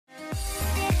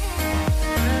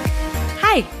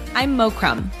I'm Mo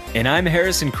Crum. And I'm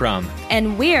Harrison Crum.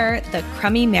 And we're the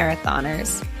Crummy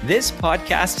Marathoners. This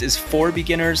podcast is for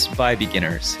beginners by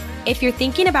beginners. If you're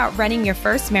thinking about running your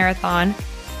first marathon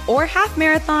or half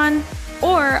marathon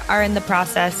or are in the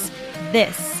process,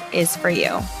 this is for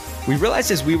you. We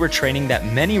realized as we were training that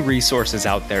many resources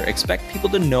out there expect people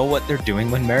to know what they're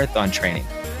doing when marathon training.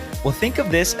 Well, think of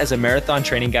this as a marathon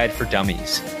training guide for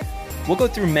dummies. We'll go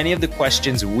through many of the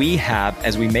questions we have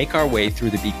as we make our way through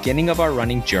the beginning of our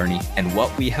running journey and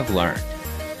what we have learned.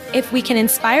 If we can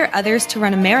inspire others to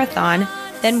run a marathon,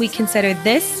 then we consider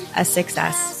this a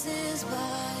success.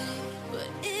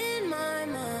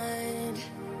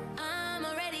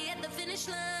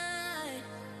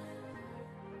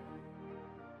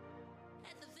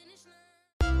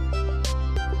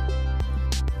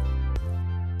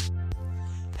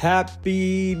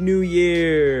 Happy New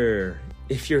Year!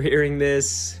 If you're hearing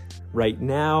this right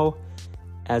now,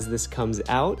 as this comes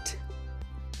out,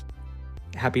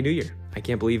 Happy New Year. I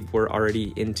can't believe we're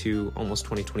already into almost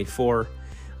 2024.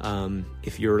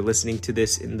 If you're listening to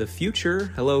this in the future,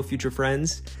 hello, future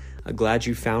friends. Glad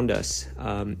you found us.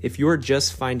 If you're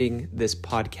just finding this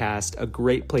podcast, a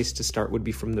great place to start would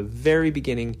be from the very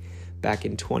beginning, back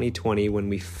in 2020, when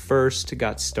we first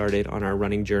got started on our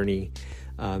running journey.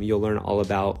 You'll learn all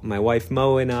about my wife,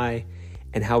 Mo, and I,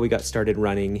 and how we got started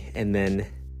running, and then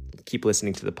keep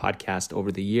listening to the podcast.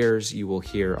 Over the years, you will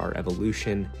hear our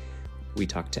evolution. We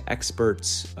talk to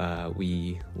experts.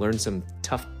 We learn some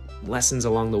tough lessons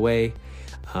along the way.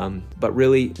 But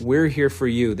really, we're here for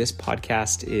you. This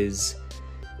podcast is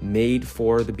made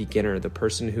for the beginner, the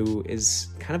person who is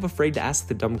kind of afraid to ask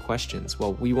the dumb questions.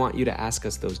 Well, we want you to ask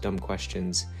us those dumb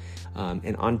questions.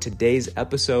 And on today's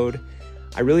episode,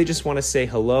 I really just want to say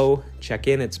hello, check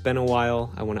in. It's been a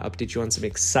while. I want to update you on some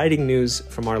exciting news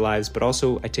from our lives, but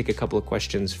also I take a couple of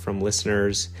questions from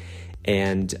listeners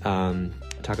and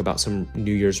talk about some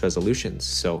New Year's resolutions.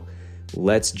 So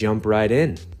let's jump right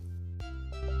in.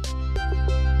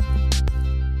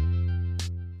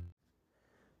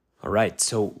 All right,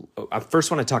 so I first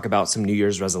want to talk about some New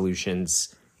Year's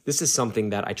resolutions. This is something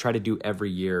that I try to do every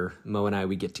year. Mo and I,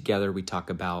 we get together, we talk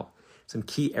about some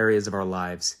key areas of our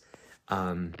lives.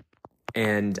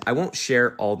 And I won't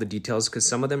share all the details because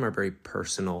some of them are very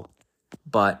personal,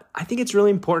 but I think it's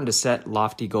really important to set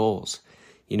lofty goals,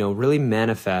 really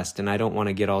manifest. And I don't want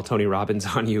to get all Tony Robbins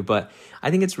on you, but I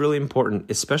think it's really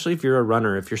important, especially if you're a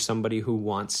runner, if you're somebody who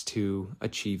wants to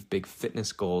achieve big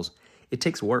fitness goals. It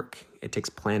takes work, it takes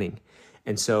planning.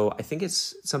 And so I think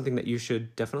it's something that you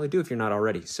should definitely do if you're not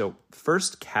already. So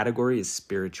first category is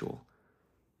spiritual.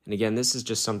 And again, this is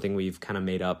just something we've kind of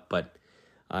made up, but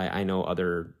I know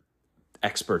other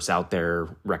experts out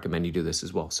there recommend you do this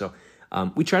as well. So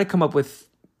we try to come up with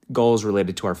goals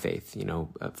related to our faith.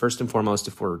 First and foremost,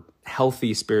 if we're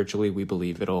healthy spiritually, we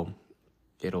believe it'll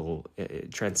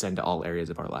transcend to all areas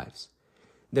of our lives.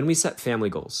 Then we set family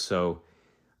goals. So,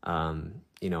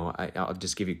 I'll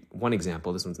just give you one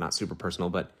example. This one's not super personal,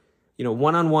 but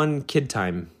one-on-one kid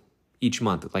time each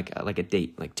month, like a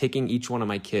date, like taking each one of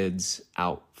my kids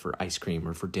out for ice cream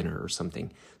or for dinner or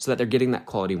something so that they're getting that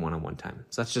quality one-on-one time.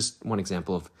 So that's just one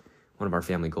example of one of our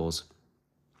family goals.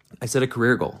 I set a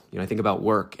career goal. I think about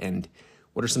work and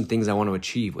what are some things I want to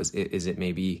achieve? Is it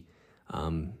maybe,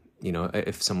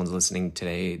 if someone's listening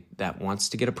today that wants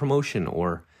to get a promotion,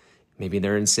 or maybe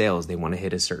they're in sales, they want to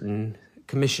hit a certain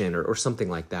commission or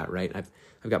something like that, right? I've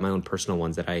got my own personal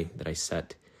ones that I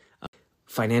set.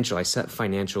 I set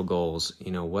financial goals.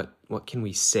 What can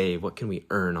we save? What can we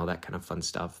earn? All that kind of fun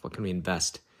stuff. What can we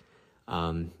invest?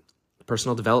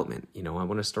 Personal development. I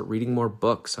want to start reading more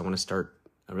books. I want to start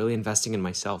really investing in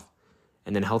myself.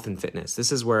 And then health and fitness.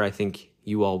 This is where I think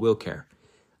you all will care.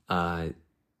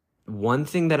 One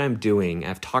thing that I'm doing,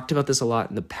 I've talked about this a lot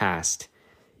in the past,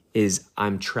 is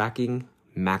I'm tracking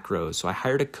macros. So I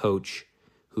hired a coach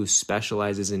who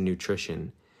specializes in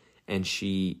nutrition, and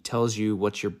she tells you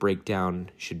what your breakdown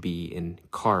should be in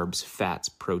carbs, fats,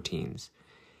 proteins.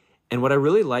 And what I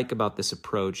really like about this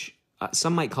approach,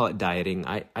 some might call it dieting.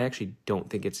 I actually don't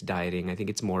think it's dieting. I think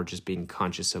it's more just being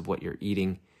conscious of what you're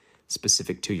eating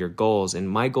specific to your goals. And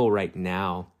my goal right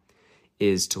now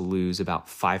is to lose about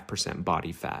 5%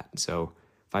 body fat, so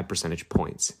 5 percentage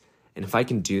points. And if I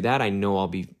can do that, I know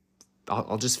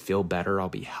I'll just feel better. I'll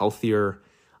be healthier.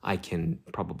 I can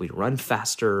probably run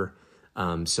faster.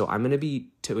 So I'm going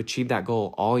to achieve that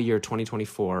goal all year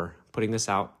 2024, putting this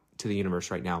out to the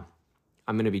universe right now.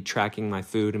 I'm going to be tracking my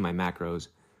food and my macros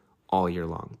all year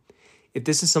long. If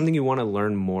this is something you want to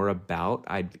learn more about,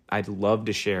 I'd love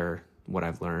to share what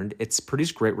I've learned. It's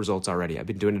produced great results already. I've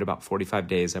been doing it about 45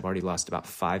 days. I've already lost about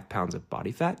 5 pounds of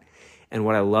body fat. And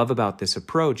what I love about this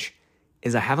approach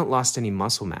is I haven't lost any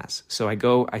muscle mass. So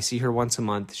I see her once a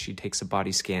month. She takes a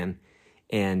body scan,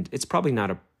 and it's probably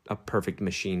not a perfect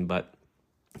machine, but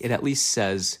it at least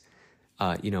says,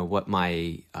 what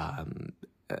my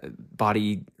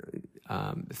body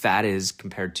fat is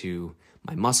compared to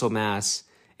my muscle mass.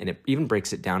 And it even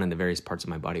breaks it down into various parts of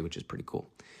my body, which is pretty cool.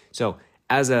 So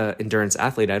as an endurance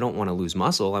athlete, I don't want to lose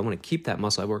muscle. I want to keep that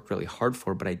muscle I worked really hard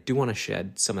for, but I do want to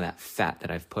shed some of that fat that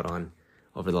I've put on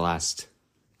over the last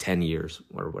 10 years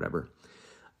or whatever.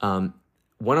 One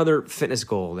other fitness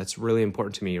goal that's really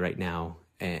important to me right now,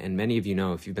 and many of you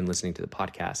know if you've been listening to the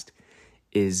podcast,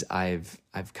 is I've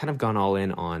kind of gone all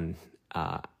in on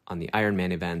the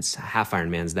Ironman events, half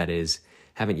Ironmans that is.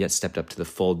 Haven't yet stepped up to the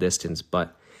full distance,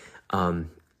 but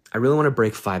I really want to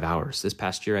break 5 hours. This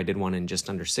past year, I did one in just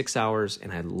under 6 hours,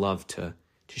 and I'd love to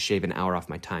shave an hour off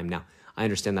my time. Now, I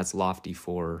understand that's lofty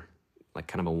for like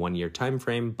kind of a 1 year time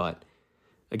frame, but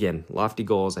again, lofty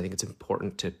goals. I think it's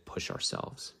important to push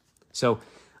ourselves. So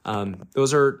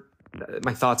those are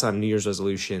my thoughts on New Year's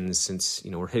resolutions. Since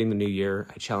we're hitting the new year,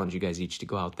 I challenge you guys each to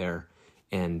go out there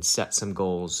and set some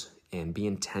goals and be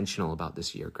intentional about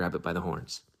this year. Grab it by the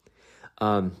horns.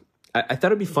 I thought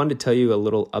it'd be fun to tell you a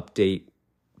little update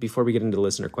before we get into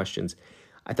listener questions.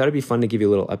 I thought it'd be fun to give you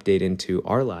a little update into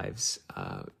our lives.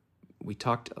 We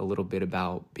talked a little bit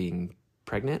about being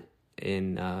pregnant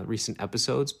in recent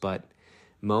episodes, but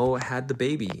Mo had the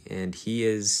baby, and he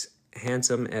is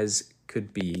handsome as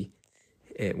could be.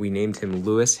 We named him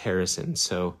Lewis Harrison.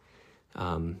 So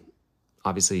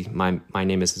obviously my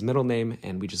name is his middle name,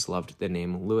 and we just loved the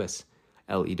name Lewis,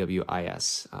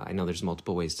 Lewis. I know there's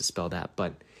multiple ways to spell that,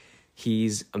 but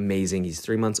he's amazing. He's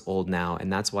 3 months old now,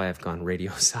 and that's why I've gone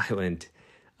radio silent.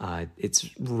 It's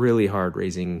really hard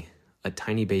raising a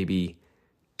tiny baby,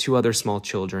 2 other small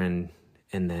children,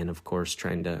 and then, of course,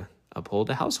 trying to uphold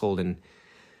a household and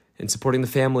supporting the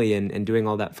family and doing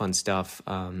all that fun stuff.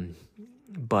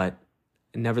 But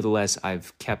nevertheless,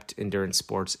 I've kept endurance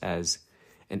sports as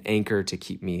an anchor to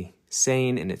keep me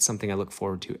sane, and it's something I look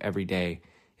forward to every day.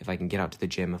 If I can get out to the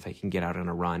gym, if I can get out on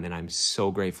a run, and I'm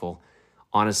so grateful.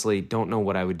 Honestly, don't know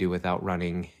what I would do without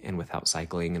running and without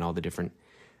cycling and all the different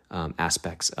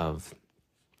aspects of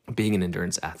being an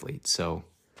endurance athlete. So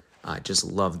I just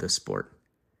love this sport.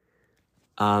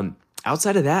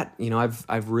 Outside of that,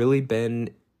 I've really been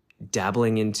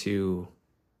dabbling into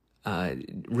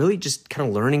really just kind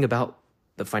of learning about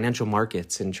the financial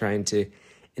markets and trying to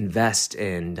invest.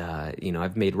 And,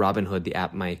 I've made Robinhood, the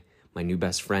app, my new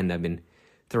best friend. I've been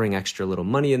throwing extra little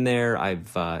money in there.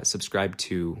 I've subscribed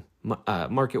to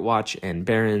Market Watch and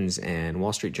Barron's and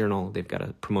Wall Street Journal. They've got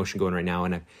a promotion going right now,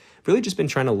 and I've really just been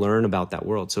trying to learn about that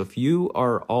world. So if you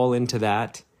are all into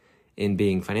that, in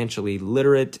being financially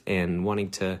literate and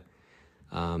wanting to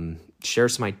share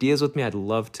some ideas with me, I'd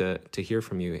love to hear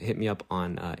from you. Hit me up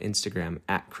on Instagram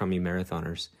at Crummy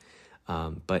Marathoners.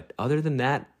 But other than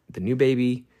that, the new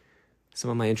baby, some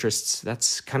of my interests,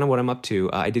 that's kind of what I'm up to.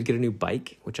 I did get a new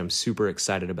bike, which I'm super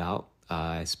excited about.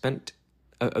 I spent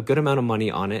a good amount of money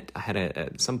on it. I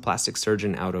had some plastic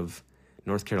surgeon out of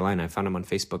North Carolina. I found him on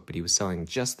Facebook, but he was selling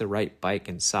just the right bike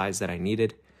and size that I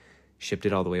needed. Shipped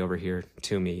it all the way over here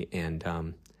to me, and I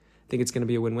think it's going to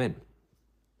be a win-win.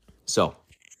 So,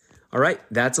 all right,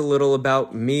 that's a little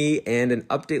about me and an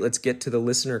update. Let's get to the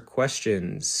listener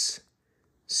questions.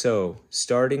 So,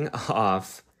 starting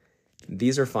off,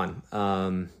 these are fun.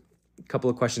 A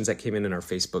couple of questions that came in our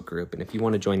Facebook group, and if you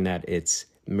want to join that, it's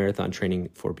Marathon Training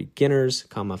for Beginners,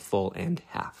 full and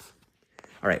half.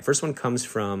 All right, first one comes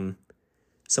from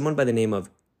someone by the name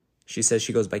of, she says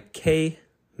she goes by K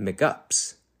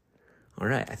McUps. All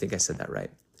right, I think I said that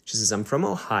right. She says, I'm from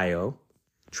Ohio,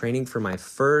 training for my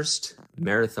first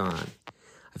marathon.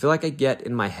 I feel like I get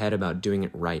in my head about doing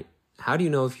it right. How do you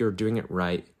know if you're doing it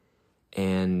right?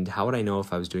 And how would I know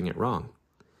if I was doing it wrong?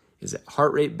 Is it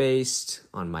heart rate based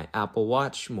on my Apple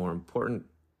Watch more important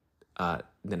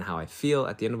than how I feel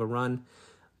at the end of a run,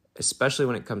 especially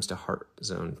when it comes to heart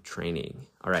zone training?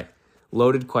 All right,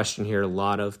 loaded question here, a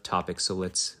lot of topics, so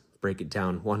let's break it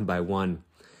down one by one.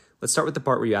 Let's start with the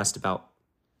part where you asked about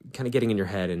kind of getting in your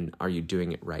head and are you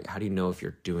doing it right? How do you know if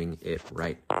you're doing it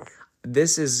right?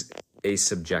 This is a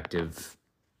subjective,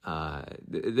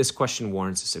 this question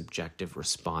warrants a subjective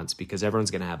response because everyone's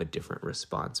going to have a different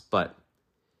response. But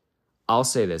I'll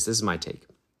say this is my take.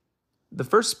 The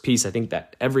first piece I think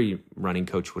that every running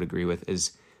coach would agree with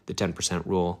is the 10%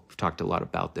 rule. We've talked a lot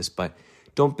about this, but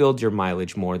don't build your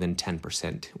mileage more than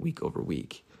 10% week over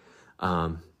week.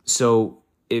 So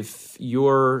if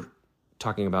you're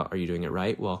talking about, are you doing it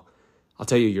right? Well, I'll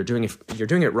tell you, you're doing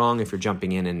it wrong if you're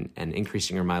jumping in and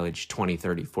increasing your mileage 20,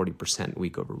 30, 40%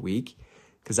 week over week.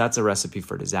 because that's a recipe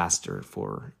for disaster,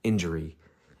 for injury.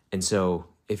 And so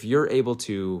if you're able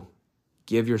to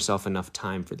give yourself enough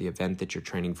time for the event that you're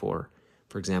training for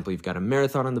example, you've got a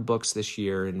marathon on the books this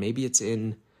year, and maybe it's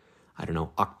in, I don't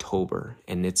know, October,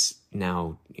 and it's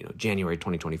now, January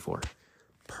 2024.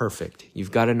 Perfect.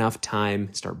 You've got enough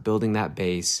time, start building that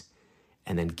base,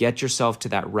 and then get yourself to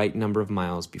that right number of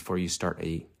miles before you start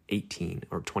a 18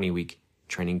 or 20-week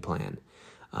training plan.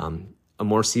 A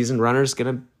more seasoned runner is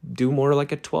going to do more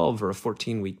like a 12 or a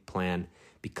 14-week plan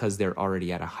because they're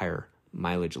already at a higher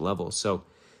mileage level. So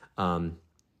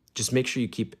just make sure you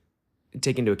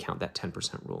take into account that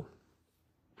 10% rule.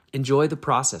 Enjoy the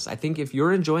process. I think if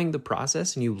you're enjoying the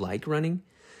process and you like running,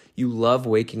 you love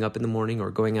waking up in the morning or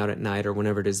going out at night or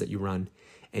whenever it is that you run,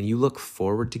 and you look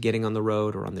forward to getting on the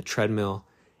road or on the treadmill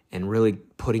and really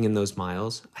putting in those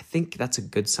miles, I think that's a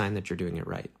good sign that you're doing it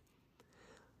right.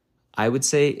 I would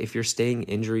say if you're staying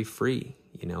injury-free,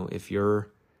 if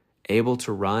you're able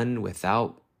to run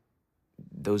without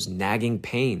those nagging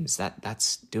pains,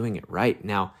 that's doing it right.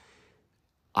 Now,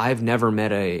 I've never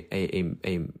met a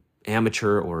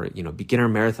amateur or beginner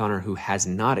marathoner who has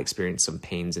not experienced some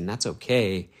pains, and that's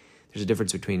okay. There's a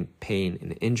difference between pain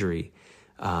and injury,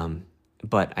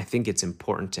 but I think it's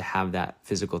important to have that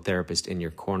physical therapist in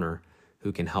your corner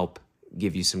who can help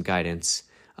give you some guidance.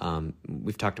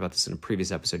 We've talked about this in a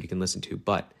previous episode you can listen to,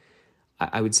 but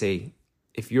I would say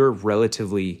if you're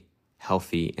relatively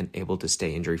healthy and able to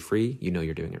stay injury-free,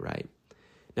 you're doing it right.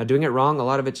 Now, doing it wrong, a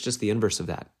lot of it's just the inverse of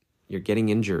that. You're getting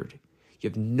injured. You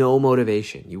have no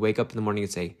motivation. You wake up in the morning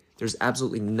and say, there's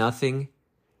absolutely nothing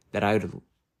that I would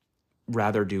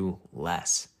rather do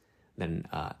less than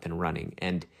running.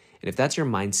 And if that's your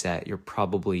mindset, you're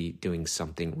probably doing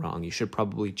something wrong. You should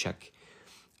probably check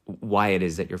why it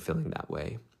is that you're feeling that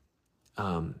way.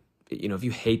 If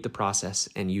you hate the process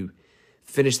and you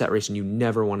finish that race and you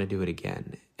never want to do it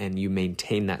again, and you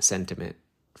maintain that sentiment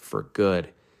for good,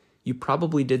 you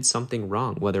probably did something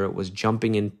wrong, whether it was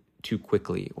jumping in too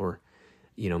quickly, or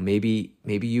maybe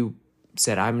you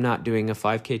said, I'm not doing a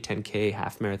 5K, 10K,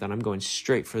 half marathon. I'm going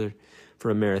straight for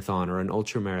a marathon or an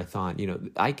ultra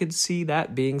marathon. I could see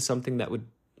that being something that would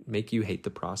make you hate the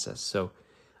process. So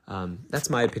that's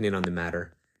my opinion on the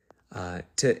matter.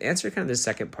 To answer kind of the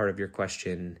second part of your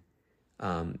question,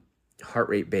 heart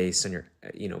rate based on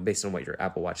based on what your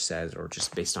Apple Watch says, or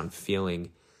just based on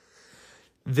feeling,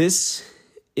 this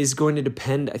is going to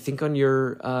depend, I think, on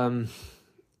your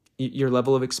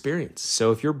level of experience.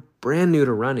 So if you're brand new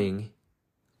to running,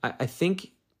 I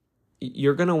think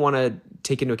you're going to want to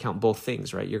take into account both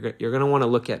things, right? You're going to want to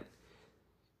look at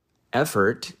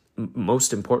effort.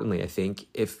 Most importantly, I think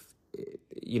if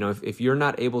you're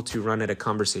not able to run at a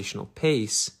conversational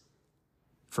pace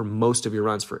for most of your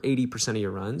runs, for 80% of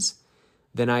your runs,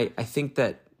 then I think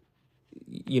that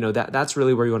that's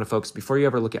really where you want to focus. Before you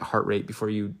ever look at heart rate, before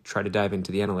you try to dive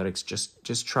into the analytics,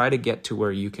 just try to get to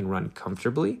where you can run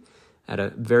comfortably at a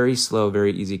very slow,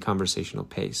 very easy conversational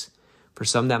pace. For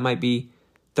some, that might be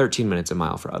 13 minutes a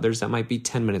mile. For others, that might be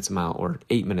 10 minutes a mile or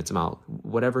 8 minutes a mile.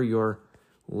 Whatever your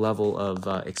level of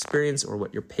experience or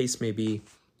what your pace may be,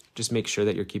 just make sure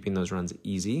that you're keeping those runs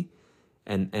easy.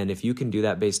 And if you can do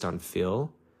that based on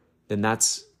feel, then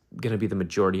that's going to be the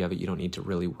majority of it. You don't need to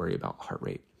really worry about heart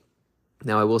rate.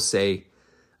 Now, I will say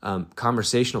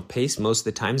conversational pace most of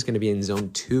the time is going to be in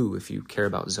zone 2 if you care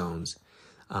about zones.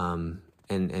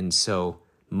 And so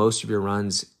most of your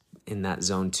runs in that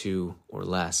zone 2 or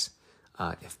less,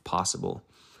 if possible.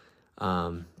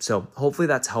 So hopefully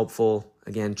that's helpful.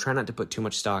 Again, try not to put too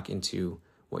much stock into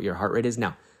what your heart rate is.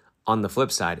 Now, on the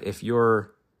flip side, if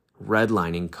you're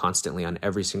redlining constantly on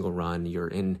every single run, you're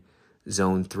in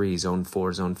zone 3, zone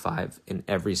 4, zone 5 in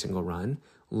every single run,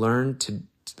 learn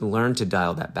to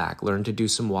dial that back. Learn to do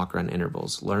some walk run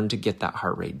intervals. Learn to get that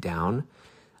heart rate down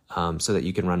so that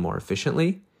you can run more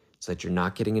efficiently, so that you're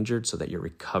not getting injured, so that you're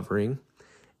recovering,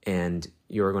 and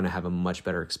you're going to have a much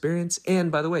better experience.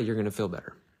 And by the way, you're going to feel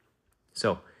better.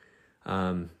 So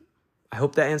I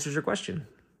hope that answers your question.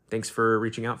 Thanks for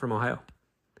reaching out from Ohio.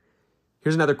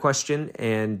 Here's another question,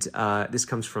 and this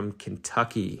comes from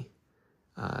Kentucky.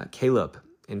 Caleb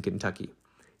in Kentucky.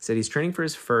 He said he's training for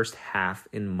his first half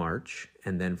in March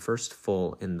and then first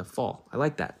full in the fall. I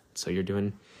like that. So you're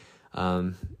doing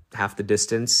half the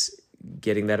distance,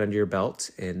 getting that under your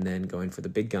belt, and then going for the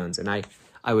big guns. And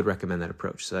I would recommend that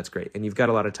approach. So that's great. And you've got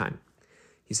a lot of time.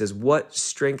 He says, what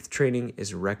strength training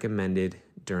is recommended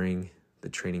during the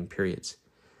training periods?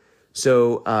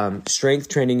 So strength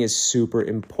training is super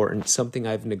important, something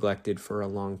I've neglected for a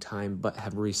long time, but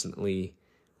have recently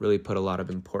really put a lot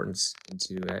of importance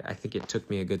into. I think it took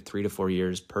me a good 3 to 4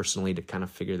 years personally to kind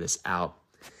of figure this out.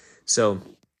 So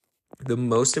The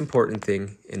most important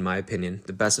thing, in my opinion,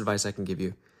 the best advice I can give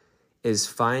you, is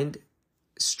find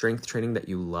strength training that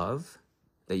you love,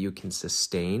 that you can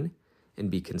sustain and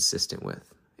be consistent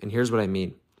with. And here's what I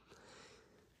mean.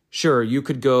 Sure, you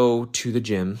could go to the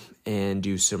gym and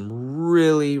do some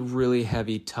really, really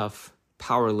heavy, tough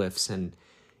power lifts and,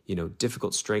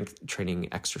 difficult strength training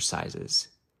exercises.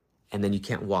 And then you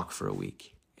can't walk for a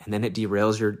week. And then it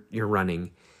derails your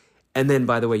running. And then,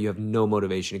 by the way, you have no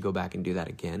motivation to go back and do that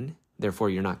again. Therefore,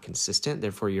 you're not consistent.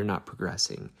 Therefore, you're not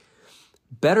progressing.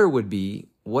 Better would be,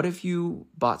 what if you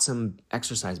bought some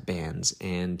exercise bands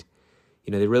and,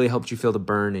 they really helped you feel the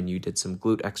burn, and you did some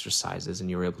glute exercises and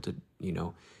you were able to,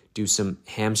 do some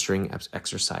hamstring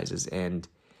exercises, and,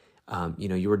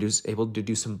 you were able to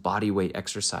do some body weight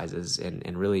exercises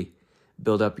and really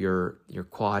build up your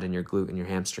quad and your glute and your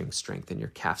hamstring strength and your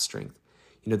calf strength.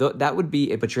 That would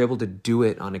be, but you're able to do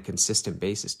it on a consistent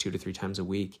basis 2 to 3 times a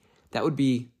week. That would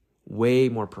be way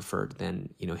more preferred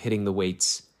than, hitting the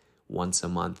weights once a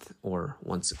month or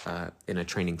once in a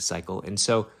training cycle. And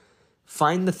so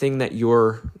find the thing that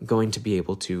you're going to be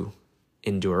able to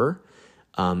endure.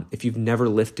 If you've never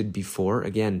lifted before,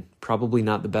 again, probably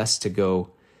not the best to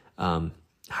go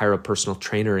hire a personal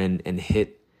trainer and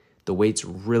hit the weights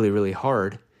really, really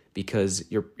hard, because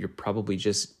you're probably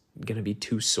just going to be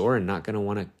too sore and not going to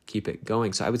want to keep it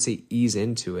going. So I would say ease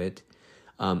into it.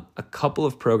 A couple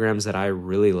of programs that I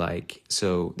really like.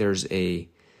 So there's an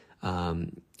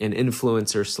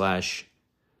influencer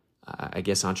 / I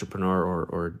guess entrepreneur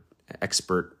or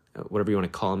expert, whatever you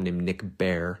want to call him, named Nick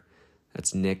Bare.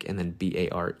 That's Nick and then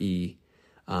Bare.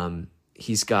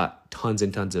 He's got tons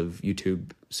and tons of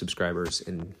YouTube subscribers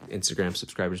and Instagram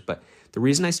subscribers. But the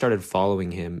reason I started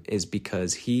following him is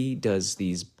because he does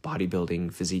these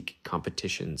bodybuilding physique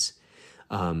competitions.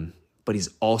 But he's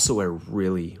also a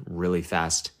really, really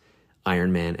fast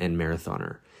Ironman and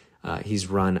marathoner. He's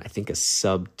run, I think, a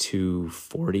sub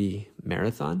 2:40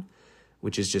 marathon,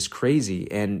 which is just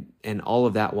crazy. And all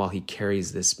of that while he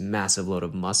carries this massive load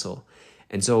of muscle.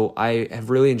 And so I have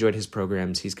really enjoyed his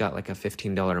programs. He's got like a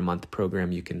 $15 a month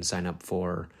program you can sign up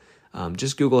for.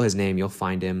 Just Google his name, you'll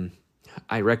find him.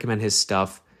 I recommend his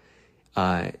stuff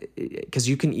because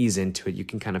you can ease into it. You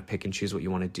can kind of pick and choose what you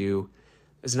want to do.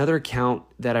 There's another account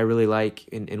that I really like,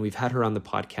 and we've had her on the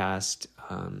podcast.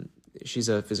 She's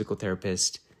a physical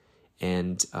therapist,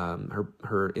 and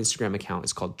her Instagram account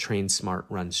is called Train Smart,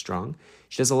 Run Strong.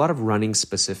 She does a lot of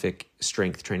running-specific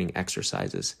strength training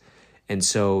exercises. And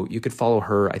so you could follow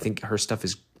her. I think her stuff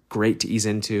is great to ease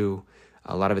into.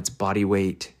 A lot of it's body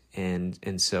weight, and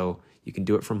so you can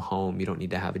do it from home. You don't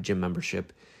need to have a gym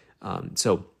membership.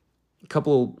 So a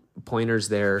couple pointers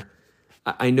there.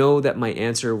 I know that my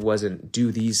answer wasn't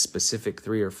do these specific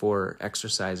 3 or 4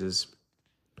 exercises,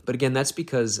 but again, that's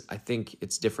because I think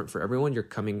it's different for everyone. You're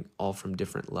coming all from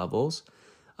different levels.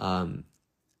 I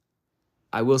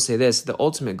will say this, the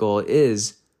ultimate goal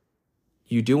is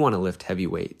you do want to lift heavy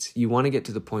weights. You want to get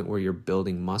to the point where you're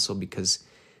building muscle, because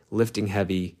lifting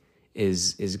heavy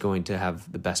is going to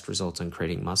have the best results on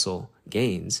creating muscle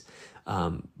gains.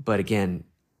 But again,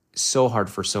 so hard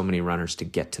for so many runners to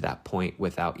get to that point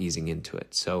without easing into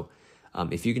it. So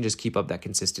if you can just keep up that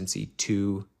consistency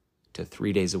 2 to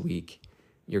 3 days a week,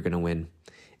 you're going to win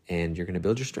and you're going to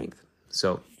build your strength.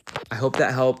 So I hope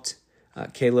that helped,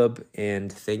 Caleb,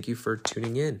 and thank you for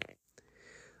tuning in.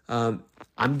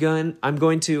 I'm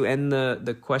going to end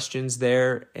the questions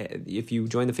there. If you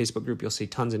join the Facebook group, you'll see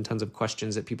tons and tons of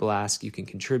questions that people ask. You can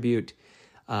contribute.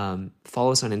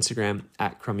 Follow us on Instagram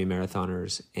at Crummy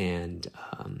Marathoners, and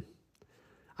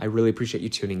I really appreciate you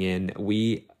tuning in.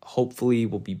 We hopefully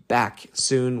will be back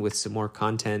soon with some more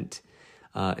content.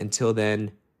 Until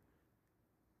then,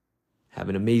 have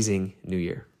an amazing new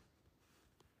year.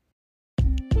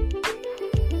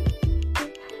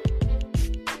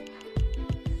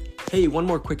 Hey, one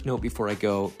more quick note before I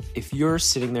go. If you're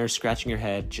sitting there scratching your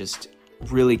head, just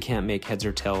really can't make heads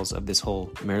or tails of this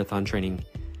whole marathon training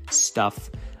stuff,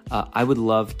 I would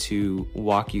love to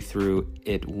walk you through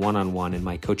it one-on-one in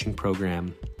my coaching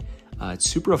program. It's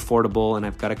super affordable, and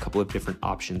I've got a couple of different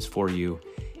options for you.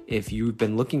 If you've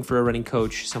been looking for a running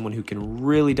coach, someone who can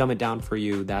really dumb it down for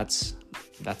you, that's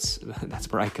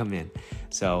where I come in.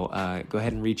 So go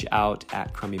ahead and reach out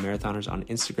at Crummy Marathoners on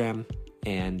Instagram,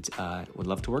 and would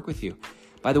love to work with you.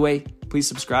 By the way, please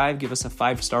subscribe, give us a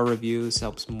 5-star review. This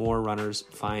helps more runners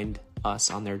find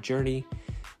us on their journey.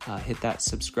 Hit that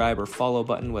subscribe or follow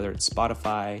button, whether it's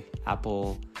Spotify,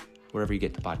 Apple, wherever you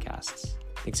get the podcasts.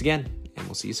 Thanks again, and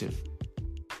we'll see you soon.